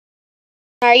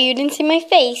Sorry you didn't see my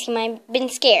face. You might have been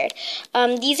scared.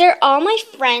 These are all my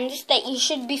friends that you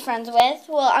should be friends with.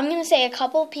 Well, I'm going to say a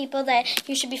couple people that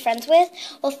you should be friends with.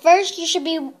 Well, first you should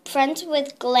be friends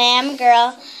with Glam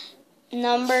Girl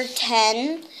number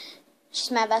 10. She's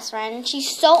my best friend.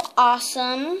 She's so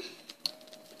awesome.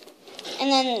 And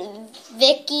then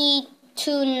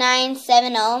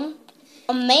Vicky2970.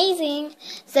 Amazing.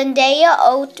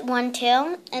 Zendaya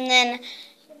 012. And then,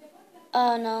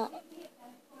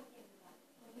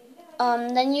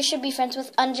 then you should be friends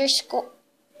with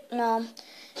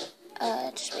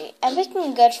just be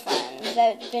everything good friends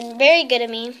that have been very good to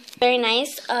me. Very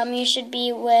nice. You should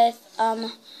be with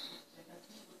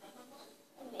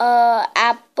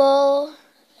Apple.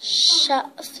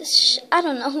 I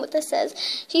don't know what this says.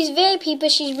 She's very people.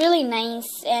 She's really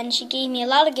nice, and she gave me a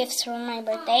lot of gifts for my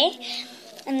birthday.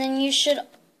 And then you should,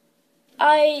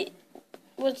 I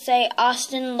would say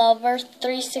Austin Lover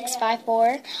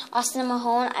 3654. Austin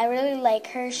Mahone. I really like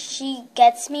her. She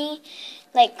gets me,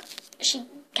 she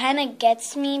kind of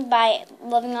gets me by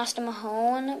loving Austin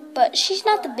Mahone, but she's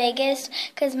not the biggest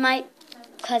because my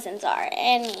cousins are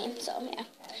and me. So yeah.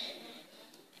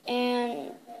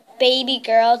 And Baby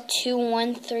Girl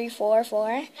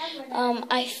 21344.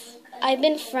 I've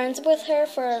been friends with her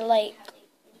for like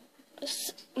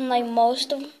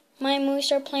most of my Movie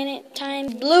Star Planet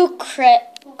time. Blue Critter.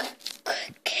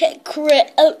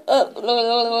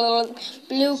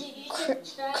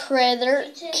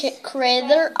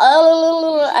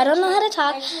 I don't know how to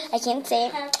talk. I can't say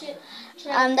it.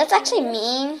 That's actually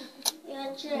me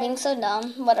being so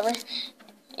dumb. Whatever.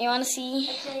 You want to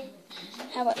see?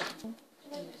 How about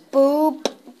boop,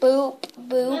 boop,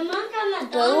 boop,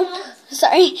 boop?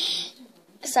 Sorry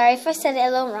if I said it a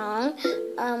little wrong.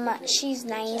 She's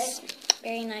nice,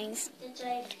 very nice.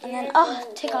 And then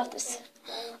take off this.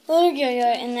 And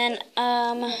then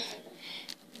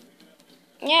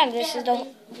this is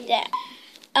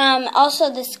also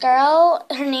this girl,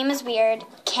 her name is weird.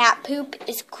 Cat Poop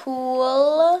is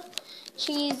cool.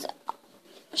 She's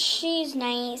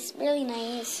nice, really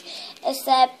nice.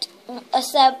 Except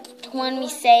when we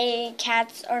say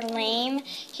cats are lame,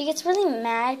 she gets really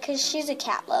mad because she's a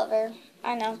cat lover.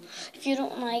 I know. If you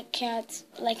don't like cats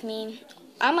like me,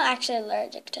 I'm actually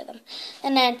allergic to them.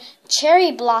 And then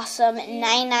Cherry Blossom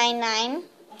 999,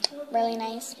 really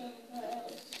nice.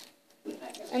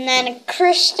 And then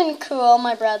Christian Cool,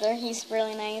 my brother, he's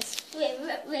really nice. Wait,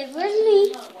 where's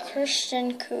me?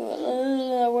 Christian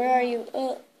Cool, where are you?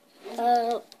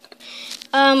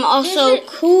 Also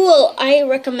Cool, I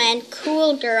recommend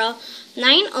Cool Girl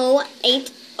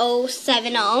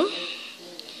 908070.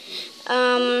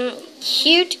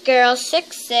 Cute Girl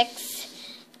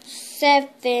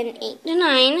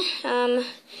 66789.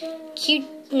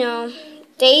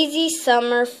 Daisy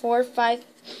Summer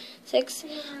 456.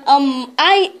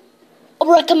 I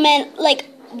recommend,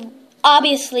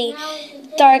 obviously,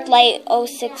 Dark Light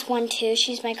 0612.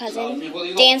 She's my cousin.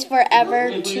 Dance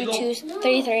Forever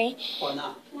 2233.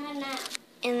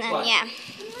 And then yeah.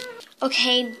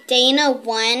 Okay, Dana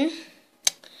 1.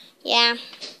 Yeah.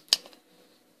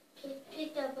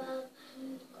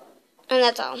 And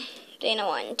that's all. Dana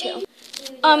 1 too.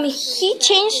 He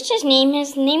changed his name.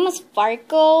 His name was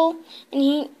Farco, and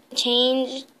he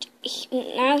changed.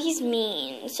 Now he's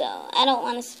mean, so I don't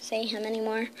want to say him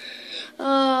anymore.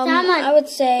 I would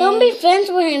say don't be friends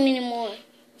with him anymore.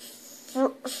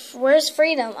 Where's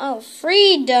Freedom? Oh,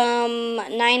 Freedom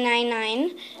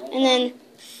 999, and then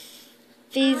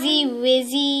Fizzy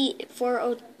Wizzy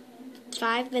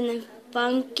 405, and then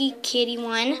Funky Kitty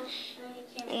 1,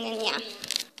 and then yeah.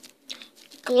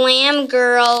 Glam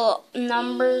Girl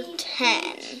number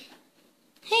 10.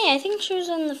 Hey, I think she was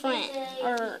in the front.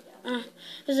 Or,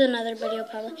 there's another video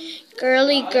probably.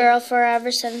 Girly Girl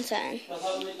Forever 77.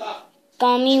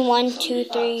 Gummy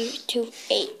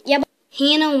 12328. Yep.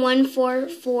 Hannah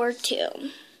 1442.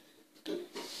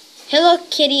 Hello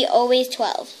Kitty always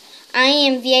 12. I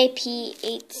am VIP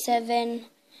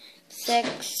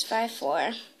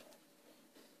 87654.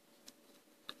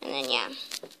 And then yeah.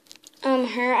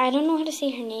 Her, I don't know how to say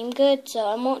her name good, so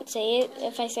I won't say it.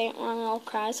 If I say it wrong, I'll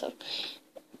cry. So,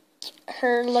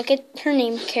 look at her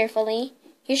name carefully.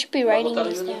 You should be writing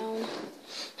these down.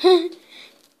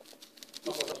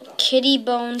 Kitty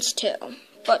Bones 2.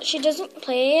 But she doesn't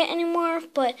play it anymore,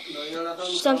 but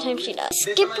sometimes she does.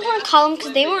 Skip one column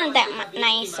because they weren't that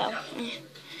nice, so.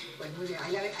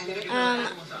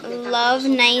 Love,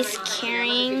 Nice,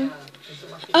 Caring.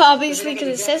 Obviously, because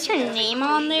it says her name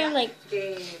on there, like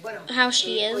how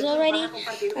she is already.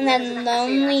 And then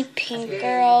Lonely Pink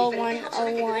Girl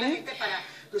 101.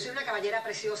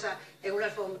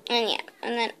 And yeah,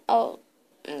 and then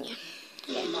yeah.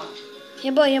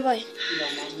 Yeah, boy, yeah, boy.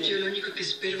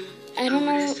 I don't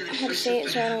know how to say it,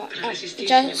 so I don't.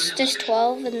 Justice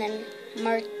 12, and then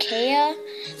Markea.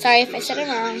 Sorry if I said it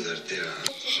wrong.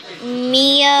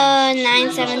 Mia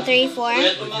 9734.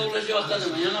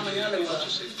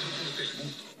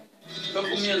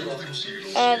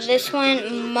 This one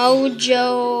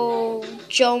Mojo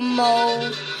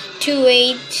Jomo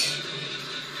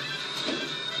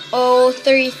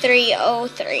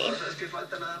 28033303.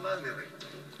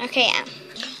 Okay, yeah.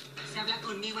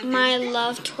 My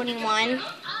Love 21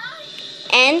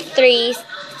 and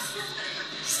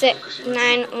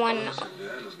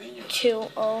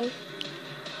 369120.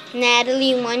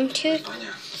 Natalie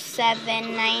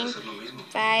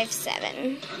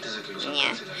 127957.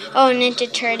 Yeah. Oh, Ninja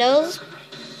Turtles.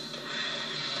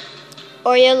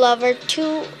 Oreo Lover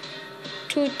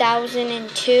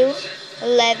 2002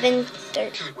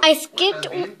 11:30. I skipped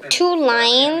 2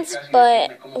 lines,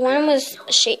 but one was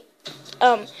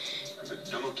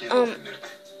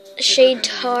Shade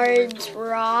Hard's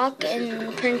Rock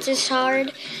and Princess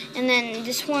Hard, and then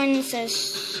this one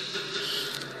says,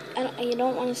 you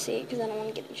don't want to see it because I don't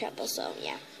want to get in trouble, so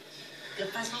yeah.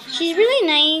 She's really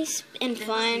nice and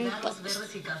fun, but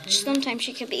sometimes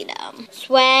she could be dumb.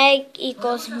 Swag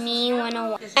equals me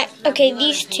 101. Okay,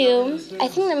 these two, I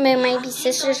think that they might be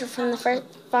sisters or from the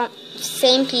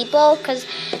same people, because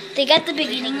they got the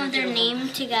beginning of their name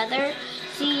together.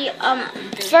 See,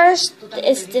 first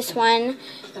is this one,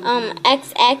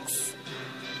 XXX,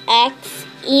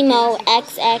 Emo,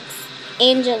 XX,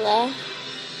 Angela.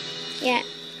 Yeah,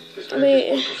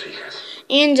 wait,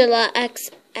 Angela,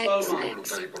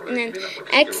 XXX, and then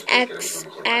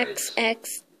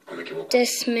XXXX,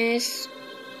 Dismiss,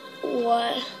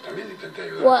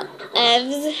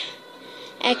 Whatevs,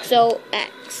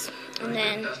 XOX, and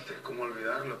then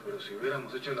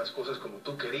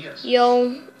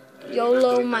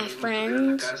YOLO, my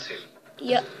friends,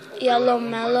 Yellow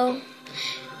Mellow,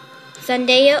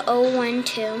 Zendaya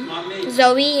 012,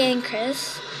 Zoe and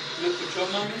Chris.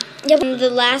 Yep, and the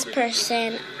last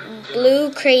person, Blue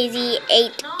Crazy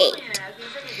 88.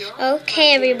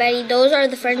 Okay, everybody, those are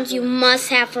the friends you must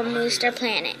have from Mooster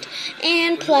Planet,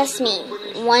 and plus me,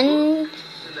 one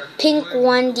Pink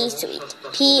 1D Sweet,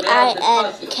 PINK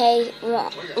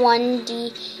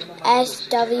 1D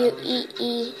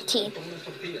SWEET,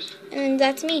 and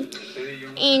that's me.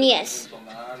 And yes,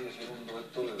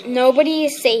 nobody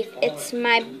is safe. It's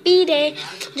my B-Day.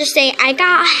 Just say I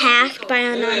got hacked by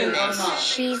Anonymous.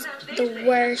 She's the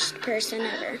worst person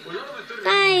ever.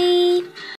 Bye.